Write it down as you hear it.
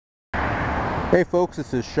Hey folks,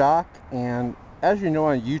 this is Shock, and as you know,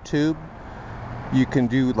 on YouTube you can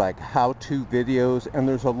do like how-to videos, and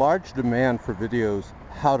there's a large demand for videos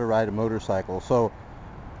how to ride a motorcycle. So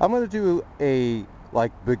I'm going to do a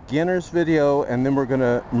like beginner's video, and then we're going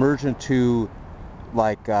to merge into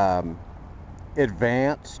like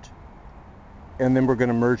advanced, and then we're going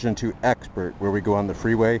to merge into expert, where we go on the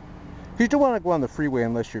freeway. You don't want to go on the freeway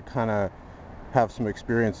unless you kind of have some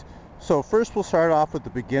experience. So first we'll start off with the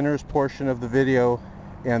beginners portion of the video,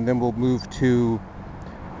 and then we'll move to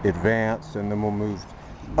advanced, and then we'll move,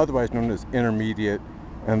 otherwise known as intermediate,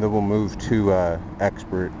 and then we'll move to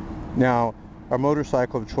expert. Now, our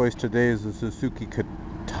motorcycle of choice today is the Suzuki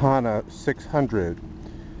Katana 600.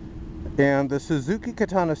 And the Suzuki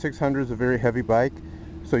Katana 600 is a very heavy bike,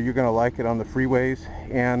 so you're going to like it on the freeways.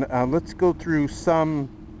 And let's go through some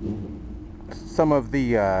of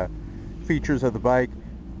the features of the bike.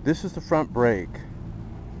 This is the front brake.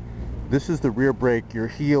 This is the rear brake. Your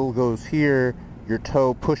heel goes here, your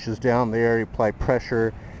toe pushes down there, you apply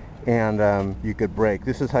pressure, and you could brake.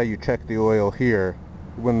 This is how you check the oil here.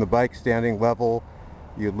 When the bike's standing level,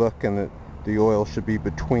 you look, and the oil should be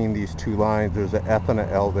between these two lines. There's an F and an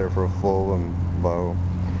L there for full and low.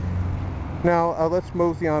 Now let's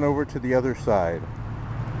mosey on over to the other side.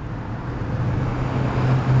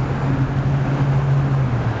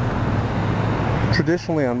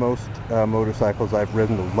 Traditionally, on most motorcycles I've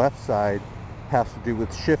ridden, the left side has to do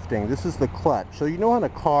with shifting. This is the clutch. So you know on a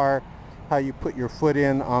car how you put your foot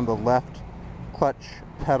in on the left clutch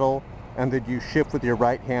pedal and then you shift with your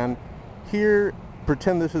right hand? Here,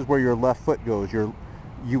 pretend this is where your left foot goes.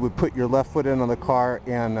 You would put your left foot in on the car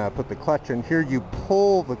and put the clutch in. Here you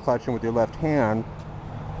pull the clutch in with your left hand,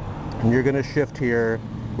 and you're going to shift here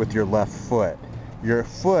with your left foot. Your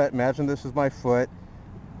foot, imagine this is my foot,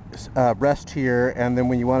 rest here, and then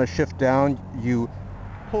when you want to shift down, you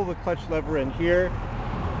pull the clutch lever in here.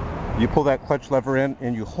 You pull that clutch lever in,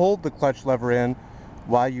 and you hold the clutch lever in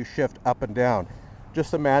while you shift up and down.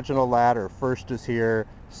 Just imagine a ladder. First is here,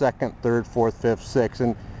 second, third, fourth, fifth, sixth,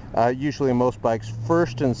 and usually in most bikes,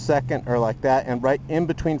 first and second are like that, and right in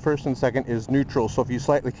between first and second is neutral. So if you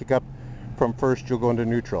slightly kick up from first, you'll go into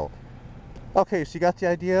neutral. Okay, so you got the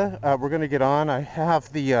idea. We're going to get on. I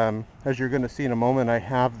have the, as you're going to see in a moment, I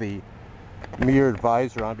have the mirrored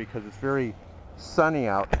visor on because it's very sunny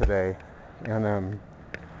out today. And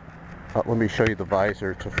let me show you the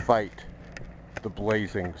visor to fight the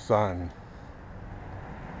blazing sun,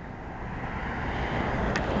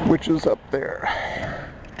 which is up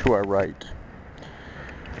there to our right.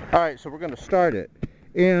 All right, so we're going to start it.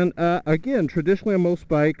 And again, traditionally on most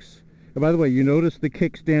bikes, and by the way, you notice the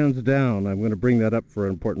kickstand's down. I'm going to bring that up for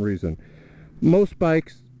an important reason. Most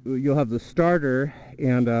bikes, you'll have the starter,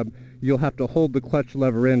 and you'll have to hold the clutch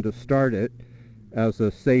lever in to start it as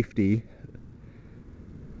a safety.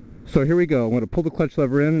 So here we go. I'm going to pull the clutch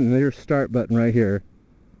lever in, and there's start button right here.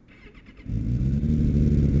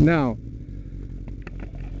 Now,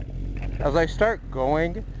 as I start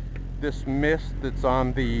going, this mist that's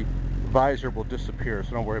on the visor will disappear,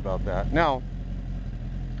 so don't worry about that. Now,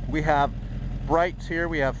 we have brights here.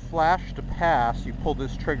 We have flash to pass. You pull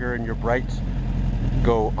this trigger and your brights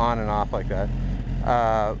go on and off like that.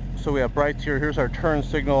 So we have brights here. Here's our turn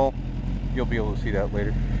signal. You'll be able to see that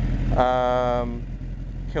later.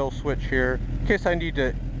 Kill switch here. In case I need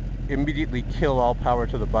to immediately kill all power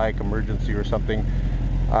to the bike, emergency or something,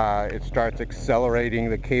 it starts accelerating,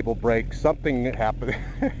 the cable breaks, something happened.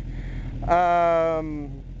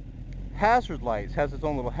 Hazard lights, has its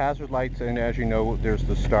own little hazard lights, and as you know, there's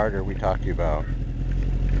the starter we talked to you about.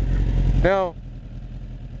 Now,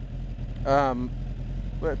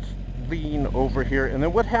 let's lean over here, and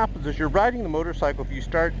then what happens is you're riding the motorcycle. If you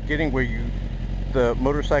start getting where the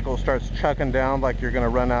motorcycle starts chugging down, like you're going to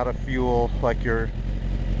run out of fuel, like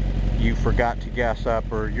you forgot to gas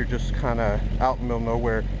up, or you're just kind of out in the middle of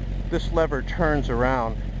nowhere, this lever turns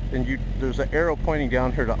around, and there's an arrow pointing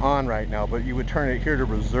down here to on right now, but you would turn it here to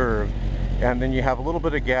reserve, and then you have a little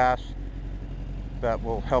bit of gas that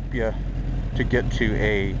will help you to get to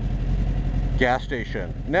a gas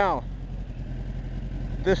station. Now,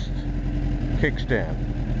 this kickstand,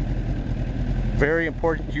 very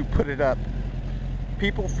important you put it up.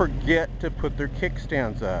 People forget to put their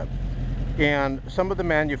kickstands up, and some of the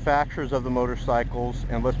manufacturers of the motorcycles,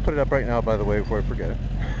 and let's put it up right now, by the way, before I forget it.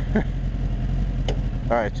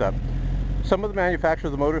 All right, it's up. Some of the manufacturers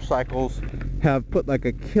of the motorcycles have put like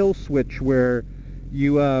a kill switch where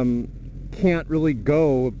you can't really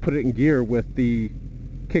put it in gear with the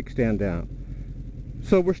kickstand down.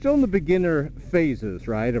 So we're still in the beginner phases,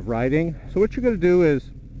 right, of riding. So what you're going to do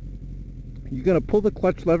is you're going to pull the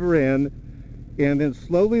clutch lever in, and then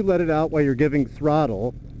slowly let it out while you're giving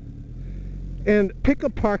throttle. And pick a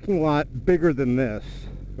parking lot bigger than this,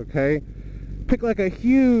 okay? Pick like a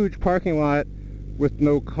huge parking lot with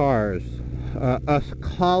no cars. A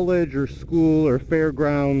college or school or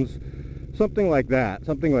fairgrounds, something like that.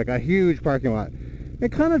 Something like a huge parking lot.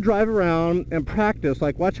 And kind of drive around and practice.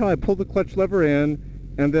 Like, watch how I pull the clutch lever in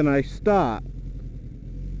and then I stop.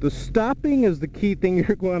 The stopping is the key thing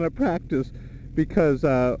you're going to practice, because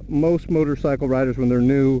most motorcycle riders, when they're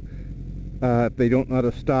new, if they don't know how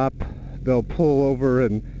to stop, they'll pull over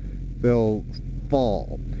and they'll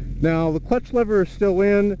fall. Now the clutch lever is still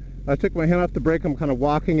in. I took my hand off the brake. I'm kind of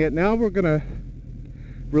walking it. Now we're going to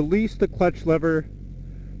release the clutch lever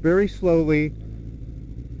very slowly.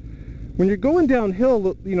 When you're going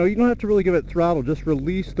downhill, you know, you don't have to really give it throttle. Just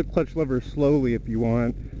release the clutch lever slowly if you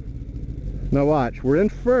want. Now watch, we're in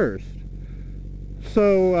first.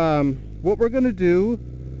 So what we're going to do,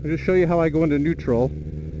 I'll just show you how I go into neutral.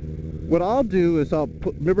 What I'll do is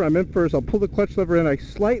remember I'm in first, I'll pull the clutch lever in, I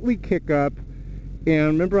slightly kick up, and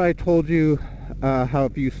remember I told you how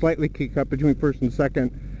if you slightly kick up between first and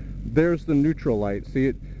second, there's the neutral light. See,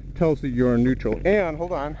 it tells you you're in neutral. And,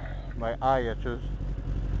 hold on, my eye itches.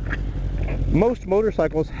 Most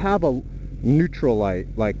motorcycles have a neutral light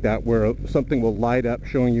like that, where something will light up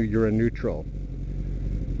showing you you're in neutral.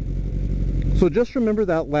 So just remember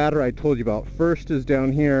that ladder I told you about. First is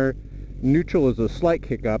down here, neutral is a slight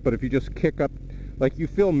kick up, but if you just kick up, like you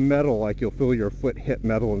feel metal, like you'll feel your foot hit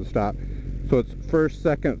metal and stop. So it's first,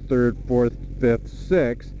 second, third, fourth, fifth,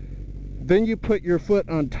 sixth. Then you put your foot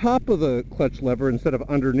on top of the clutch lever instead of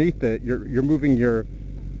underneath it. You're moving your...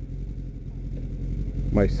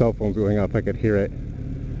 My cell phone's going off, I could hear it.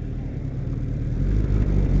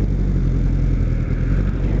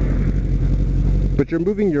 But you're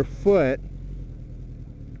moving your foot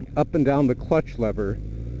up and down the clutch lever.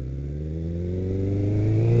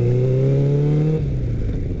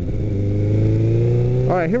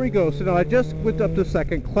 Alright, here we go. So now I just went up to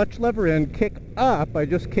second, clutch lever in, kick up. I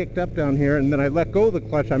just kicked up down here, and then I let go of the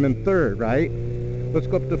clutch. I'm in third, right? Let's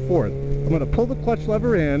go up to fourth. I'm going to pull the clutch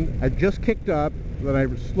lever in. I just kicked up, then I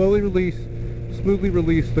smoothly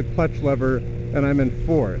release the clutch lever, and I'm in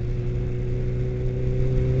fourth.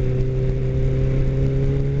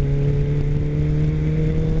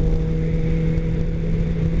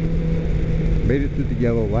 Made it through the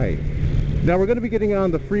yellow light. Now we're going to be getting on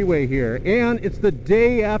the freeway here, and it's the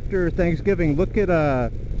day after Thanksgiving. Look at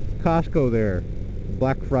Costco there.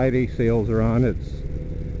 Black Friday sales are on. It's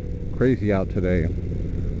crazy out today.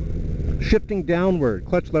 Shifting downward,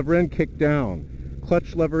 clutch lever in, kick down.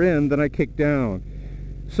 Clutch lever in, then I kick down.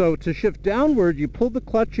 So to shift downward, you pull the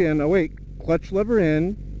clutch in. Oh wait, clutch lever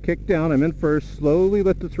in, kick down. I'm in first. Slowly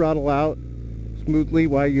let the throttle out. Smoothly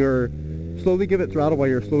while you're... Slowly give it throttle while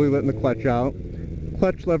you're slowly letting the clutch out.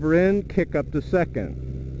 Clutch lever in, kick up to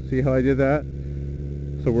second. See how I did that?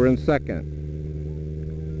 So we're in second.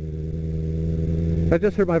 I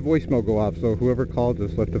just heard my voicemail go off, so whoever called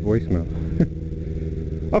just left a voicemail.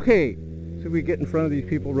 Okay, so we get in front of these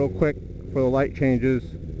people real quick for the light changes.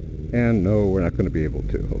 And no, we're not going to be able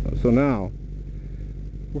to. Hold on. So now,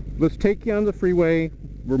 let's take you on the freeway.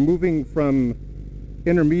 We're moving from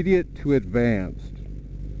intermediate to advanced.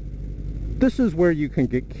 This is where you can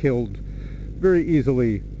get killed very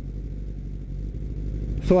easily.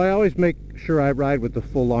 So I always make sure I ride with the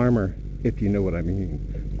full armor, if you know what I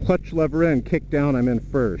mean. Clutch lever in, kick down, I'm in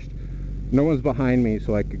first. No one's behind me,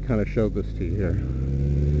 so I could kind of show this to you here.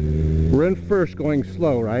 We're in first going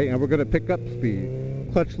slow, right? And we're going to pick up speed.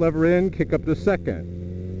 Clutch lever in, kick up to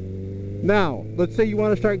second. Now, let's say you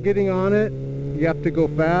want to start getting on it. You have to go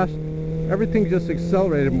fast. Everything's just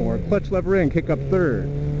accelerated more. Clutch lever in, kick up third.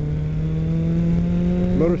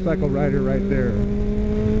 Motorcycle rider right there.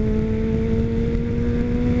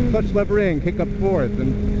 Clutch lever in, kick up fourth,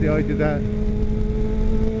 and see how I did that?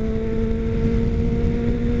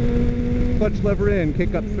 Clutch lever in,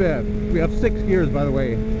 kick up fifth. We have 6 gears, by the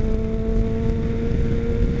way.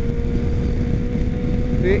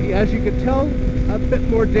 As you can tell, a bit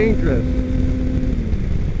more dangerous.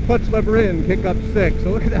 Clutch lever in, kick up 6.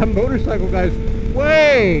 So look at that motorcycle guy's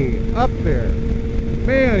way up there.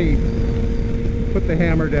 Man, he put the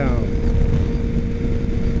hammer down.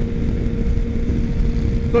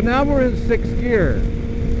 So now we're in 6th gear,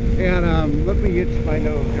 and let me itch my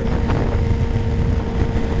nose here.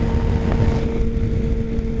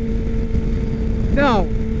 Now,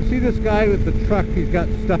 see this guy with the truck? He's got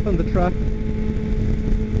stuff on the truck.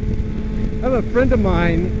 I have a friend of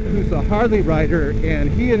mine who's a Harley rider,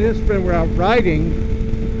 and he and his friend were out riding.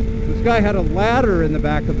 This guy had a ladder in the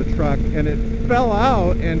back of the truck, and it fell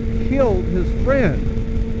out and killed his friend.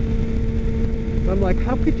 I'm like,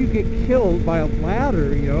 how could you get killed by a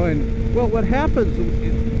ladder, you know? And, well, what happens,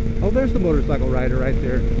 oh, there's the motorcycle rider right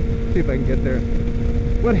there. See if I can get there.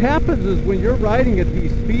 What happens is when you're riding at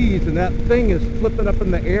these speeds and that thing is flipping up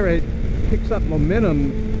in the air, it picks up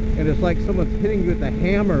momentum, and it's like someone's hitting you with a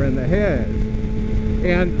hammer in the head.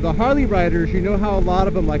 And the Harley riders, you know how a lot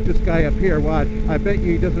of them, like this guy up here, watch, I bet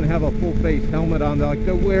you he doesn't have a full face helmet on. Like,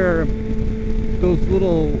 they'll wear those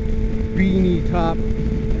little beanie top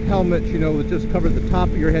helmets, you know, that just cover the top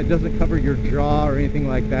of your head, doesn't cover your jaw or anything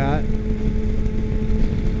like that.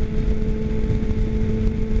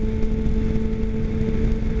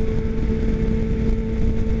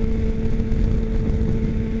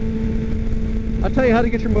 I'll tell you how to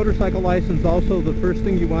get your motorcycle license. Also, the first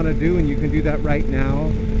thing you want to do, and you can do that right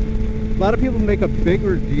now. A lot of people make a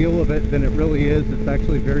bigger deal of it than it really is. It's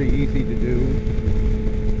actually very easy to do.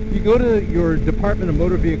 You go to your Department of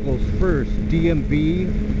Motor Vehicles first, DMV,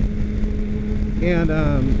 and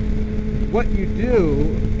what you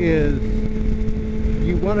do is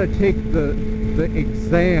you want to take the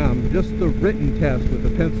exam, just the written test with a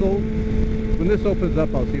pencil. When this opens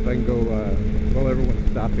up, I'll see if I can go while everyone's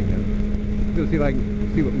stopping it. Go see if I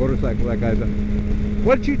can see what motorcycle that guy's on.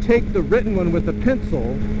 Once you take the written one with a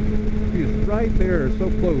pencil, he's right there, so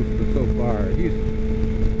close but so far. He's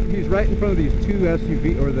right in front of these two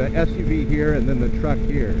SUV, or the SUV here and then the truck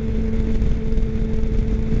here.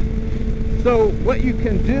 So what you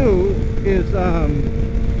can do is,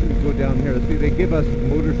 go down here. See, they give us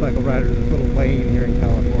motorcycle riders this little lane here in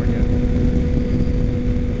California.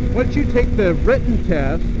 Once you take the written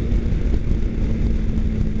test,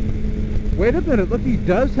 wait a minute, look, he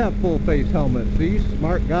does have full face helmet. See,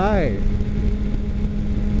 smart guy.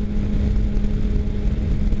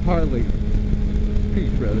 Harley.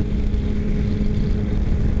 Peace, brother.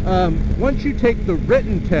 Once you take the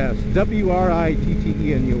written test,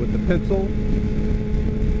 W-R-I-T-T-E-N, with the pencil,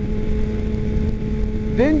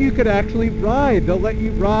 then you could actually ride. They'll let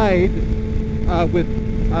you ride with,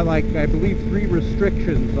 I believe, 3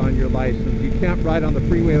 restrictions on your license. You can't ride on the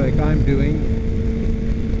freeway like I'm doing.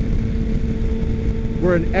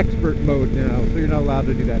 We're in expert mode now, so you're not allowed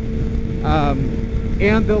to do that.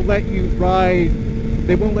 And they'll let you ride,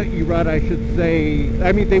 they won't let you ride, I should say,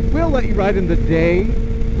 I mean, they will let you ride in the day,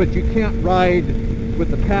 but you can't ride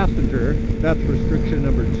with a passenger. That's restriction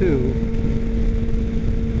number 2.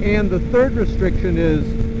 And the third restriction is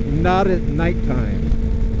not at nighttime.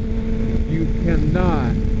 You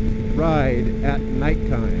cannot ride at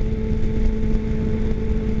nighttime.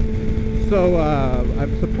 So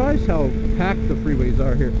I'm surprised how packed the freeways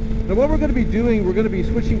are here. Now what we're going to be doing, we're going to be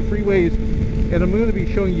switching freeways, and I'm going to be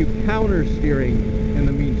showing you counter steering in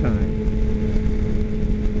the meantime.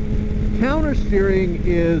 Counter steering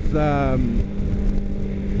is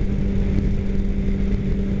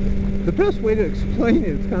the best way to explain it,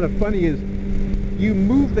 it's kind of funny, is you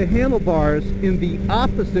move the handlebars in the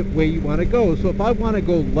opposite way you want to go. So if I want to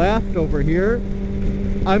go left over here,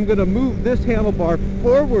 I'm going to move this handlebar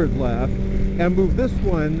forward left and move this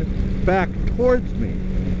one back towards me.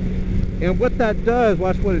 And what that does,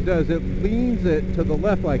 watch what it does, it leans it to the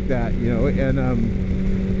left like that, you know, and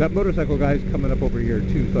that motorcycle guy's coming up over here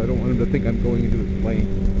too, so I don't want him to think I'm going into his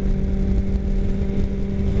lane.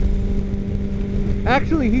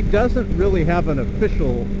 Actually, he doesn't really have an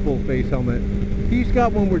official full face helmet. He's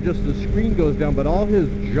got one where just the screen goes down, but all his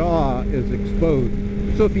jaw is exposed.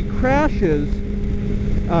 So if he crashes,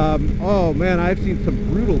 oh man, I've seen some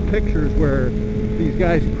brutal pictures where these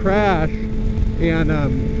guys crash and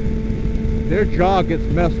their jaw gets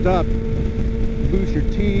messed up. You lose your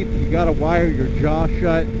teeth, you gotta wire your jaw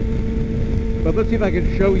shut. But let's see if I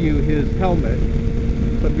can show you his helmet.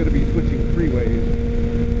 So I'm gonna be switching freeways.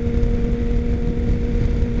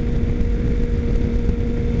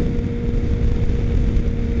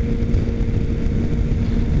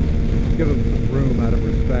 Give him some room out of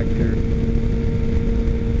respect here.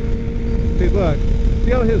 See, look.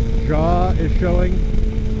 See how his jaw is showing?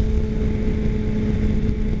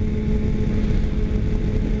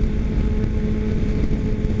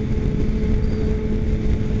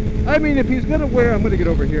 I mean, if he's going to wear, I'm going to get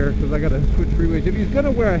over here because I got to switch freeways. If he's going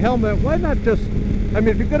to wear a helmet, why not just, I mean,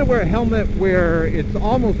 if you're going to wear a helmet where it's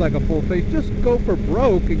almost like a full face, just go for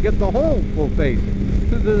broke and get the whole full face.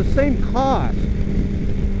 So they're the same cost.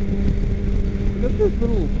 Look at those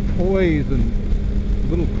little toys and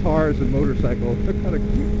little cars and motorcycles. They're kind of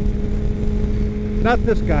cute. Not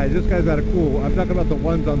this guy. This guy's kind of cool. I'm talking about the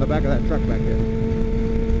ones on the back of that truck back there.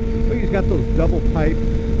 Look, he's got those double pipes.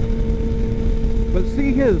 But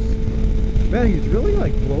see his, man, he's really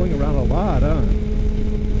like blowing around a lot, huh?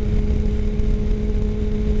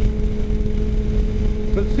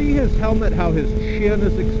 But see see his helmet, how his chin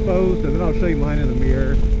is exposed, and then I'll show you mine in the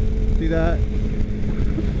mirror. See that?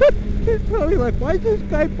 It's probably like, why is this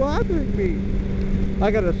guy bothering me? I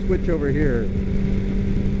gotta switch over here.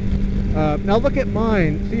 Now look at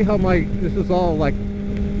mine. See how this is all like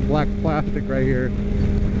black plastic right here.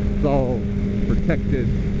 It's all protected.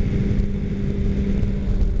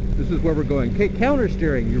 This is where we're going. Okay, counter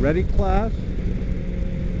steering. You ready, class?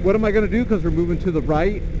 What am I gonna do because we're moving to the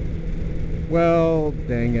right? Well,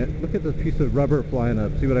 dang it. Look at this piece of rubber flying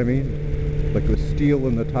up. See what I mean? Like with steel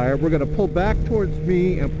in the tire. We're going to pull back towards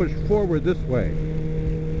me and push forward this way.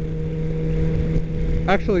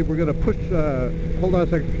 Actually, we're going to push, hold on a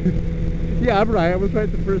second. Yeah, I'm right. I was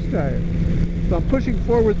right the first time. So I'm pushing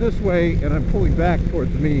forward this way and I'm pulling back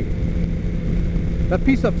towards me. That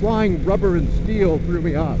piece of flying rubber and steel threw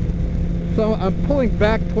me off. So I'm pulling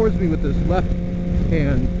back towards me with this left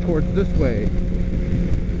hand towards this way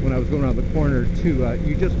when I was going around the corner to,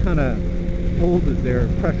 you just kind of hold it there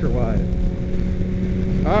pressure-wise.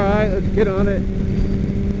 All right, let's get on it.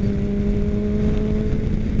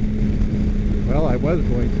 Well, I was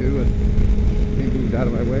going to, and he moved out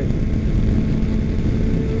of my way.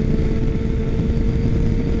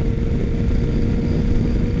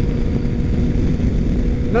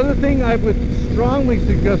 Another thing I would strongly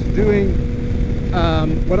suggest doing,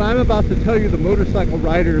 what I'm about to tell you, the motorcycle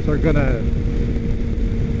riders are going to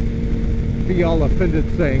be all offended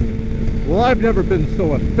saying, well, I've never been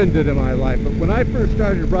so offended in my life, but when I first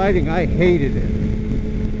started riding, I hated it.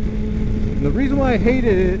 And the reason why I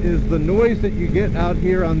hated it is the noise that you get out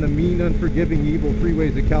here on the mean, unforgiving, evil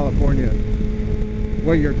freeways of California,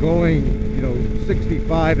 where you're going, you know,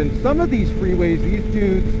 65. And some of these freeways, these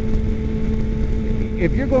dudes,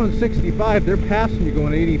 if you're going 65, they're passing you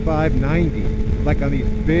going 85, 90, like on these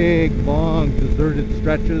big, long, deserted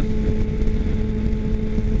stretches.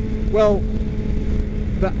 Well,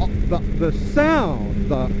 the sound,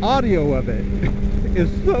 the audio of it is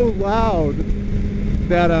so loud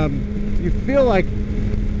that you feel like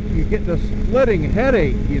you get the splitting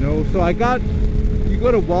headache, you know. So you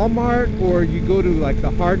go to Walmart or you go to like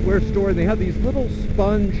the hardware store, and they have these little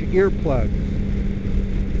sponge earplugs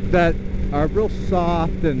that are real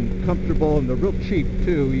soft and comfortable, and they're real cheap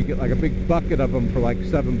too. You get like a big bucket of them for like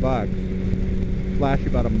 $7. Last you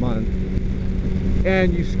about a month.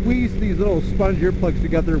 And you squeeze these little sponge earplugs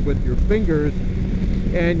together with your fingers,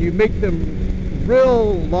 and you make them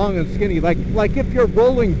real long and skinny, like if you're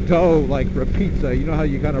rolling dough, like for a pizza. You know how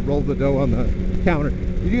you kind of roll the dough on the counter?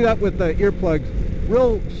 You do that with the earplugs,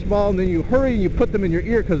 real small, and then you hurry and you put them in your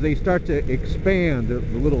ear because they start to expand. They're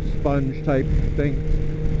the little sponge type thing.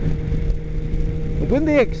 But when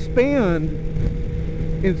they expand,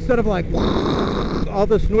 instead of like all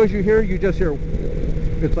this noise you hear, you just hear,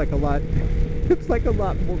 it's like a lot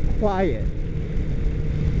more quiet.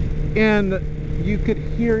 And you could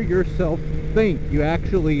hear yourself think. You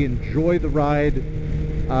actually enjoy the ride.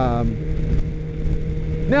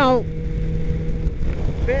 Now,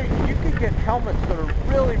 you can get helmets that are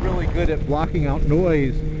really, really good at blocking out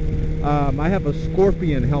noise. I have a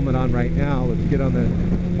Scorpion helmet on right now. Let's get on the...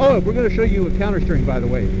 Oh, we're going to show you a counter steering, by the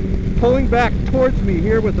way. Pulling back towards me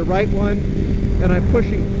here with the right one, and I'm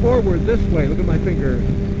pushing forward this way. Look at my finger.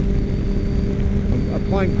 I'm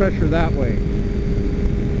applying pressure that way.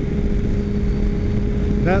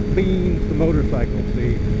 That leans the motorcycle,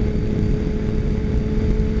 see?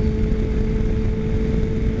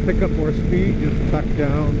 Pick up more speed, just tuck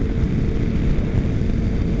down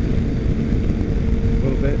a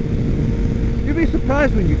little bit. You'd be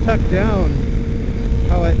surprised when you tuck down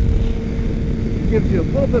how it gives you a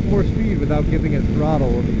little bit more speed without giving it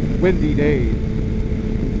throttle on these windy days.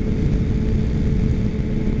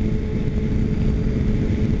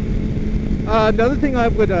 Another thing I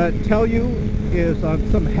would tell you is on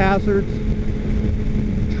some hazards,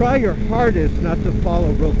 try your hardest not to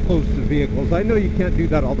follow real close to vehicles. I know you can't do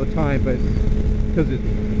that all the time, but because it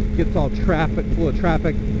gets all full of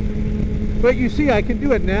traffic. But you see, I can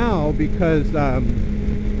do it now because I'm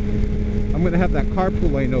going to have that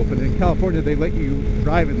carpool lane open. In California, they let you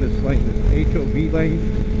drive in this lane, this HOV lane.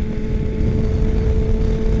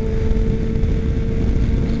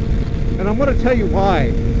 And I'm going to tell you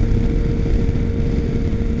why.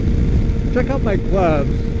 Check out my gloves,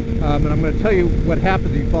 and I'm going to tell you what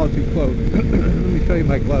happens if you follow too close. Let me show you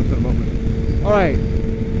my gloves in a moment. All right,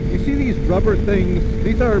 you see these rubber things?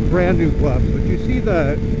 These are brand new gloves, but you see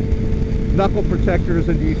the knuckle protectors,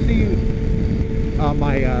 and you see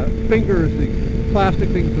my fingers, the plastic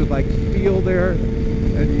things with like steel there,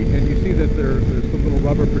 and you see that there's some little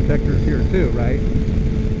rubber protectors here too, right?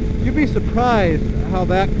 You'd be surprised how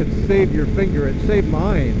that could save your finger. It saved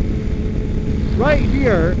mine. right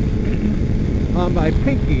here on my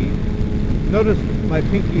pinky, notice my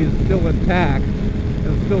pinky is still intact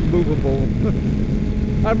and still movable.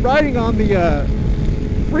 I'm riding on the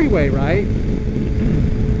freeway, right?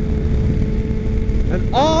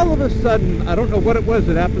 And all of a sudden, I don't know what it was,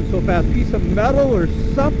 it happened so fast, a piece of metal or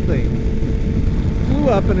something flew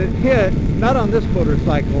up and it hit, not on this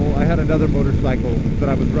motorcycle, I had another motorcycle that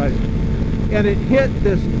I was riding, and it hit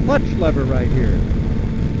this clutch lever right here.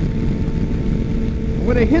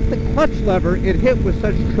 When it hit the clutch lever, it hit with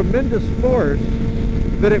such tremendous force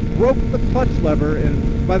that it broke the clutch lever.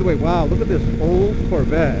 And by the way, wow, look at this old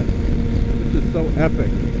Corvette. This is so epic.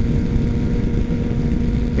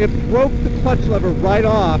 It broke the clutch lever right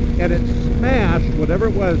off, and it smashed, whatever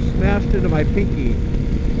it was, smashed into my pinky.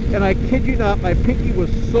 And I kid you not, my pinky was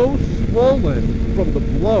so swollen from the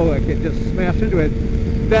blow, like it just smashed into it,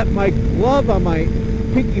 that my glove on my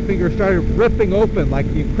pinky finger started ripping open like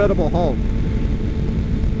the Incredible Hulk.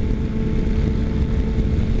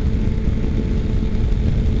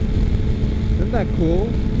 Isn't that cool?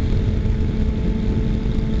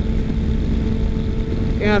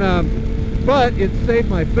 And but it saved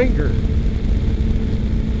my finger.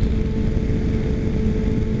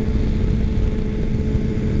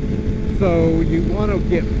 So you want to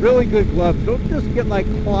get really good gloves. Don't just get like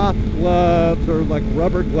cloth gloves or like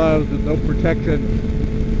rubber gloves with no protection.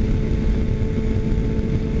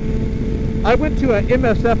 I went to an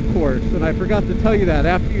MSF course, and I forgot to tell you that.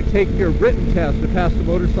 After you take your written test to pass the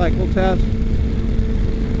motorcycle test,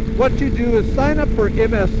 what you do is sign up for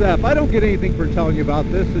MSF. I don't get anything for telling you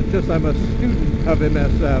about this. It's just I'm a student of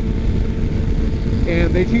MSF.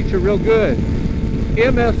 And they teach you real good.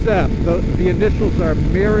 MSF, the initials are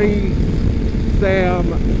Mary,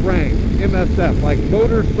 Sam, Frank. MSF, like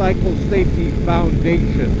Motorcycle Safety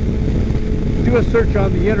Foundation. Do a search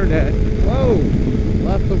on the internet. Whoa,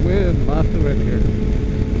 lots of wind here.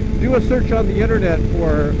 Do a search on the internet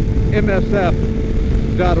for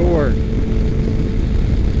msf.org.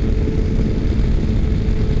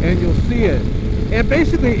 And you'll see it. And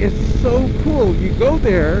basically, it's so cool. You go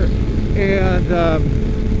there, and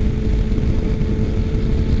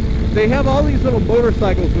they have all these little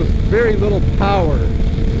motorcycles with very little power.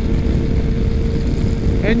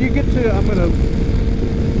 And you get to, I'm going to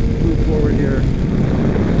move forward here.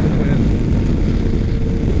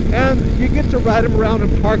 And you get to ride them around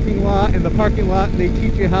in parking lot. In the parking lot, and they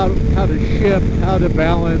teach you how to shift, how to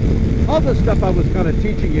balance, all the stuff I was kind of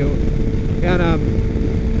teaching you.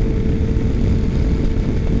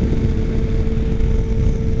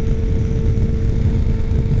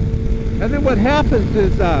 And then what happens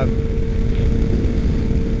is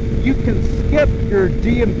you can skip your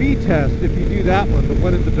DMV test if you do that one, the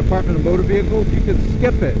one at the Department of Motor Vehicles. You can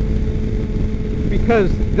skip it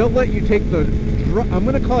because they'll let you take the, I'm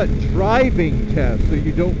going to call it driving test, so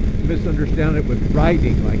you don't misunderstand it with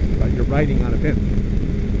riding, like you're riding on a pin.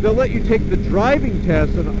 They'll let you take the driving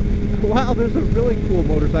test, and wow, there's a really cool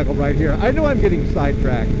motorcycle right here. I know I'm getting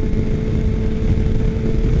sidetracked,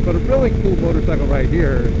 but a really cool motorcycle right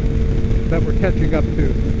here that we're catching up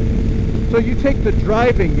to. So you take the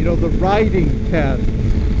driving, you know, the riding test,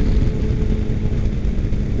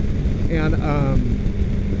 and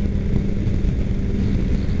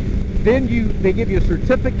then they give you a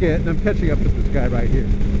certificate, and I'm catching up with this guy right here.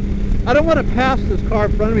 I don't want to pass this car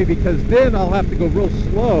in front of me because then I'll have to go real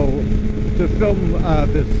slow to film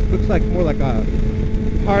this. Looks like more like a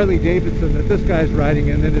Harley Davidson that this guy's riding,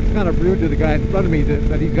 and then it's kind of rude to the guy in front of me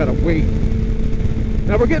that he's got to wait.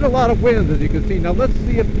 Now we're getting a lot of winds, as you can see. Now let's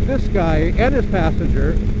see if this guy and his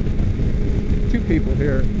passenger, two people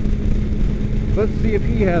here, let's see if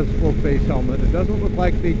he has full face helmet. It doesn't look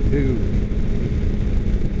like they do.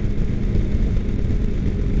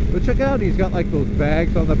 But check out, he's got like those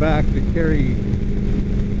bags on the back to carry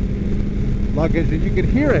luggage, and you can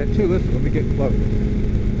hear it too. Listen, let me get close.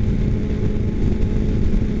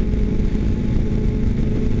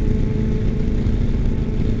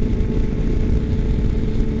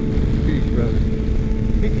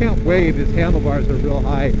 He can't wave, his handlebars are real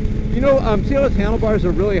high. You know, see how his handlebars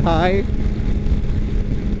are really high?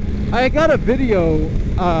 I got a video,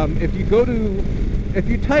 if you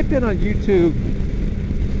type in on YouTube,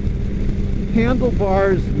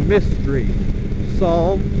 handlebars mystery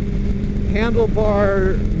solved,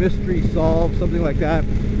 handlebar mystery solved, something like that.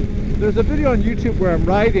 There's a video on YouTube where I'm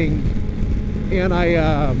riding, and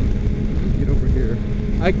I, get over here.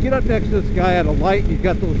 I get up next to this guy at a light, and he's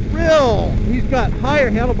got he's got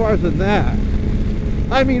higher handlebars than that.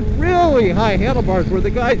 I mean, really high handlebars where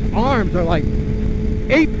the guy's arms are like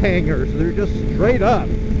ape hangers. They're just straight up.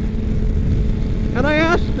 And I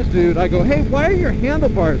asked the dude, I go, hey, why are your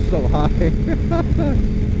handlebars so high?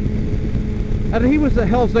 And he was a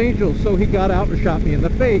Hell's Angel, so he got out and shot me in the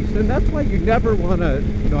face. And that's why you never want to...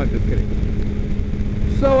 No, I'm just kidding.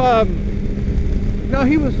 So, no,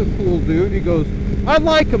 he was a cool dude. He goes, I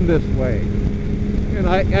like him this way.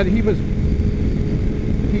 And he was...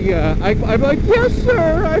 I'm like, yes,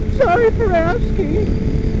 sir, I'm sorry for asking.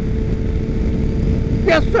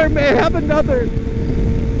 Yes, sir, may I have another?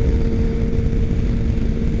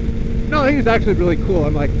 No, he was actually really cool.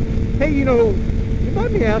 I'm like, hey, you know, you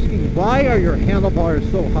might be asking, why are your handlebars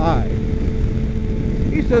so high?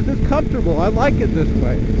 He says, it's comfortable. I like it this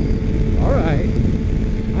way. All right.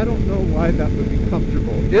 I don't know why that would be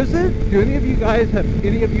comfortable. Is it? Do any of you guys have,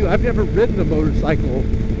 I've never ridden a motorcycle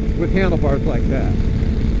with handlebars like that.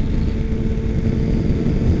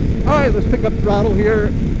 All right, let's pick up throttle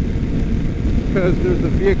here because there's a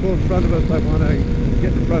vehicle in front of us I want to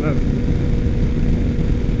get in front of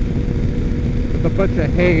with a bunch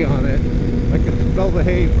of hay on it. I can smell the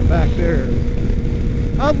hay from back there.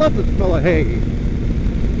 I love the smell of hay.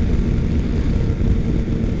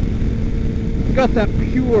 It's got that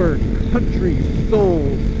pure country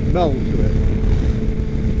soul smell to it.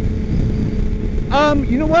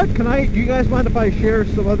 You know what? Do you guys mind if I share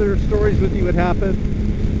some other stories with you that happened?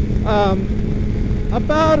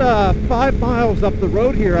 About 5 miles up the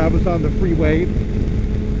road here, I was on the freeway,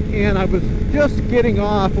 and I was just getting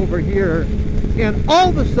off over here, and all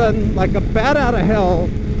of a sudden, like a bat out of hell,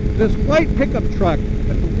 this white pickup truck,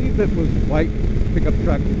 I believe it was white pickup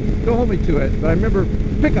truck, don't hold me to it, but I remember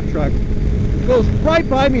pickup truck, goes right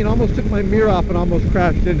by me and almost took my mirror off and almost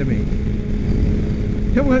crashed into me.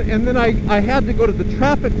 And then I had to go to the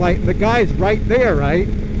traffic light, and the guy's right there, right?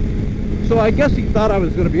 So I guess he thought I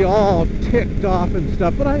was going to be all ticked off and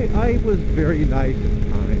stuff, but I was very nice at the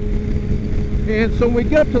time. And so when we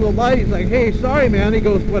get up to the light, he's like, hey, sorry, man. He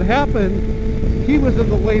goes, what happened? He was in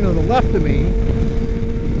the lane on the left of me,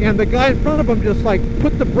 and the guy in front of him just like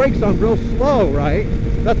put the brakes on real slow, right?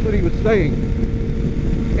 That's what he was saying.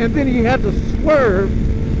 And then he had to swerve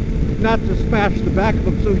not to smash the back of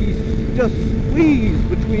him, so he just squeezed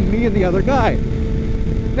between me and the other guy.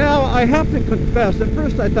 Now, I have to confess, at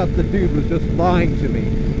first I thought the dude was just lying to me,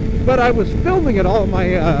 but I was filming it all on my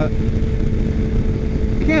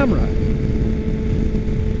camera.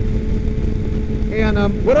 And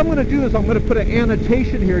what I'm going to do is I'm going to put an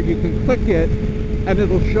annotation here. You can click it, and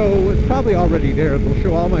it'll show, it's probably already there, it'll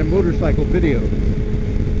show all my motorcycle videos.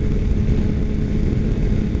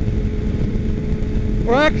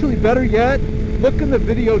 Or actually, better yet, look in the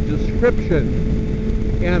video description,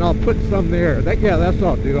 and I'll put some there. Yeah, that's what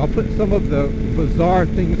I'll do. I'll put some of the bizarre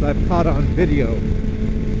things I've caught on video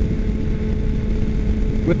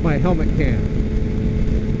with my helmet cam.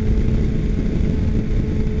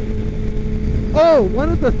 Oh, one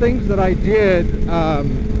of the things that I did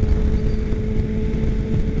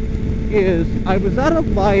is I was at a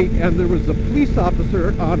light and there was a police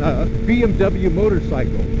officer on a BMW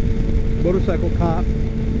motorcycle cop.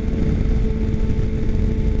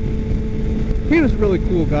 He was a really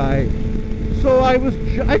cool guy. So I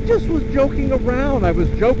just was joking around. I was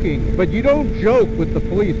joking, but you don't joke with the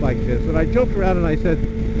police like this. And I joked around and I said,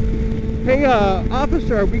 hey,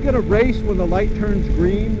 officer, are we going to race when the light turns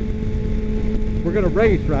green? We're going to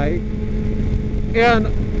race, right? And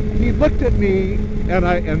he looked at me,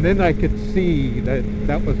 and then I could see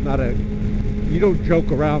that was not you don't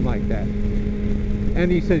joke around like that.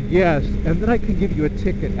 And he said, yes, and then I can give you a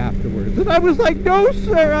ticket afterwards. And I was like, no,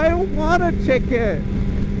 sir, I don't want a ticket.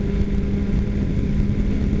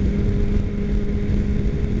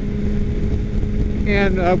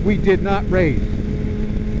 And we did not race.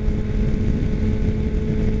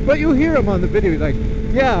 But you'll hear him on the video. He's like,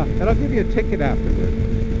 yeah, and I'll give you a ticket afterwards.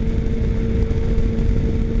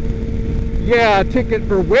 Yeah, a ticket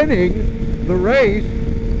for winning the race.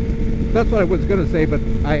 That's what I was going to say, but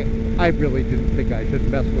I really didn't think I should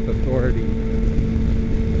mess with authority.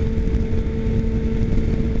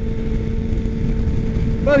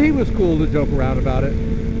 But he was cool to joke around about it.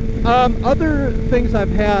 Other things I've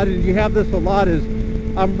had, and you have this a lot, is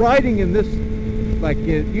I'm riding in this, like,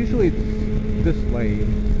 usually it's this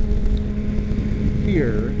lane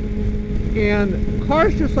here, and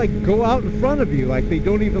cars just like go out in front of you, like they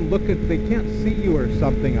don't even they can't see you or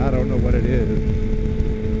something. I don't know what it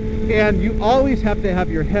is. And you always have to have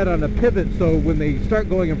your head on a pivot, so when they start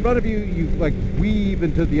going in front of you, you like weave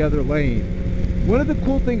into the other lane. One of the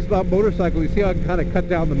cool things about motorcycles, you see how I can kind of cut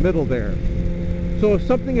down the middle there. So if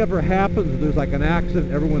something ever happens, there's like an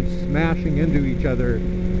accident, everyone's smashing into each other,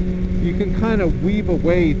 you can kind of weave a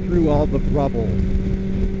way through all the rubble.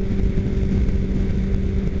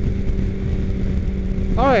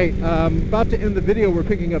 Alright, about to end the video. We're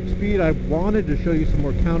picking up speed. I wanted to show you some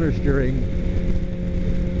more counter steering,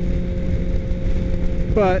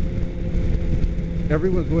 but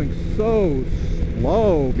everyone's going so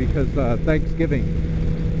slow because Thanksgiving.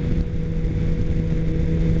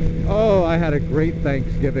 Oh, I had a great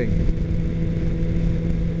Thanksgiving.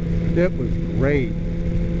 It was great.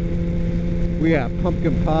 We had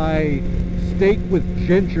pumpkin pie, steak with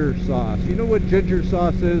ginger sauce. You know what ginger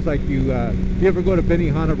sauce is? Like you ever go to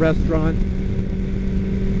Benihana restaurant?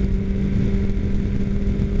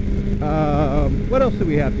 What else did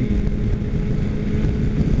we have to eat?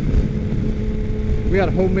 We had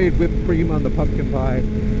homemade whipped cream on the pumpkin pie.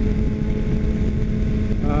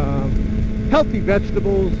 Healthy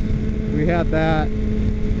vegetables. We had that.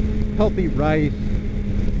 Healthy rice.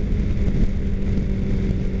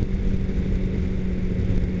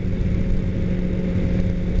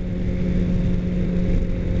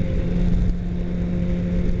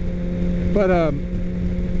 But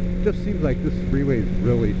just seems like this freeway is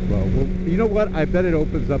really slow. Well, you know what? I bet it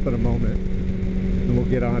opens up in a moment, and we'll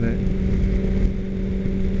get on it.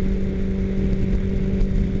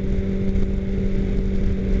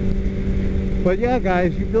 But yeah,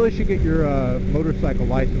 guys, you really should get your motorcycle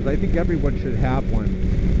license. I think everyone should have one.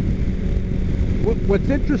 What's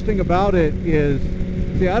interesting about it is,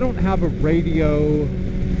 see, I don't have a radio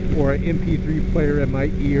or an MP3 player in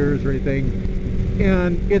my ears or anything.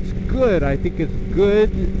 And it's good. I think it's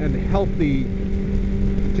good and healthy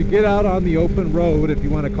to get out on the open road, if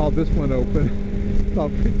you want to call this one open. It's all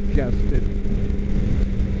congested.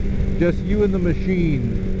 Just you and the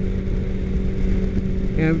machine.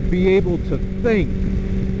 And be able to think.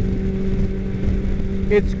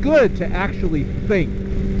 It's good to actually think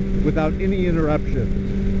without any interruptions.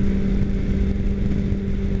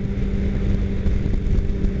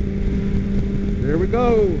 There we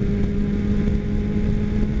go.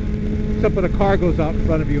 Except when a car goes out in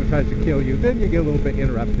front of you and tries to kill you, then you get a little bit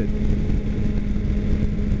interrupted.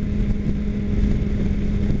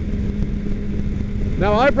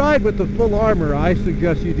 Now, I ride with the full armor. I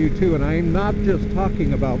suggest you do too, and I'm not just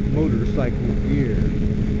talking about motorcycle gear,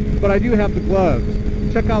 but I do have the gloves.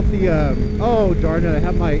 Check out the, oh darn it, I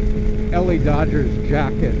have my LA Dodgers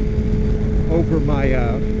jacket over my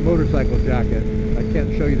motorcycle jacket. I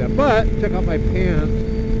can't show you that, but check out my pants.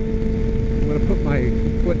 I'm going to put my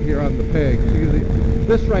foot here on the peg. So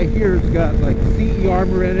this right here has got like CE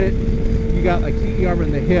armor in it. You got like CE armor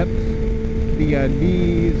in the hips, the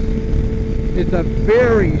knees. It's a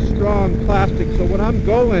very strong plastic, so when I'm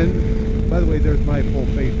going, by the way, there's my full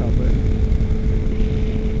face helmet.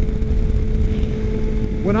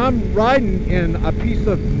 When I'm riding and a piece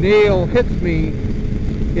of nail hits me,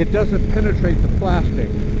 it doesn't penetrate the plastic.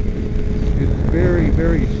 It's very,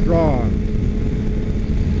 very strong.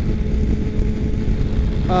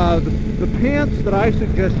 The pants that I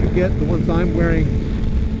suggest you get, the ones I'm wearing,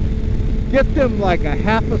 get them like a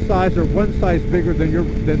half a size or one size bigger than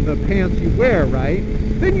the pants you wear, right?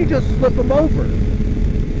 Then you just slip them over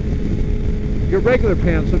your regular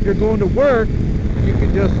pants. So if you're going to work, you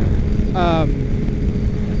can just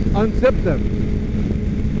unzip them.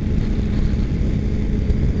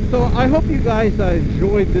 So I hope you guys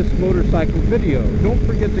enjoyed this motorcycle video. Don't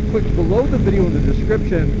forget to click below the video in the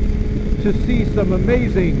description to see some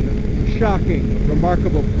amazing, shocking,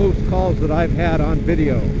 remarkable close calls that I've had on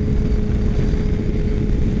video.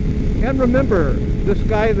 And remember, this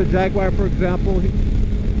guy in the Jaguar, for example,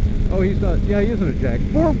 he's not, yeah, he isn't a Jag.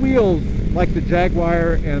 4 wheels like the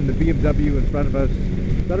Jaguar and the BMW in front of us.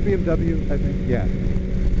 Is that a BMW? I think, yeah.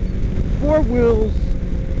 4 wheels,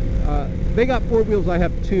 they got 4 wheels, I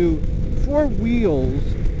have 2. 4 wheels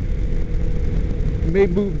may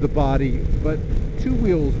move the body, but 2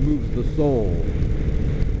 wheels moves the soul.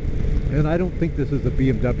 And I don't think this is a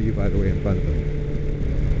BMW, by the way, in front of it.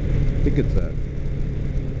 I think it's a...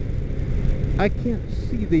 I can't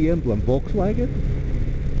see the emblem. Volkswagen?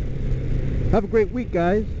 Have a great week,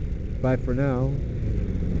 guys. Bye for now.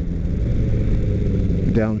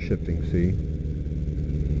 Downshifting, see?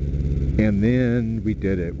 And then we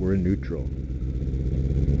did it. We're in neutral.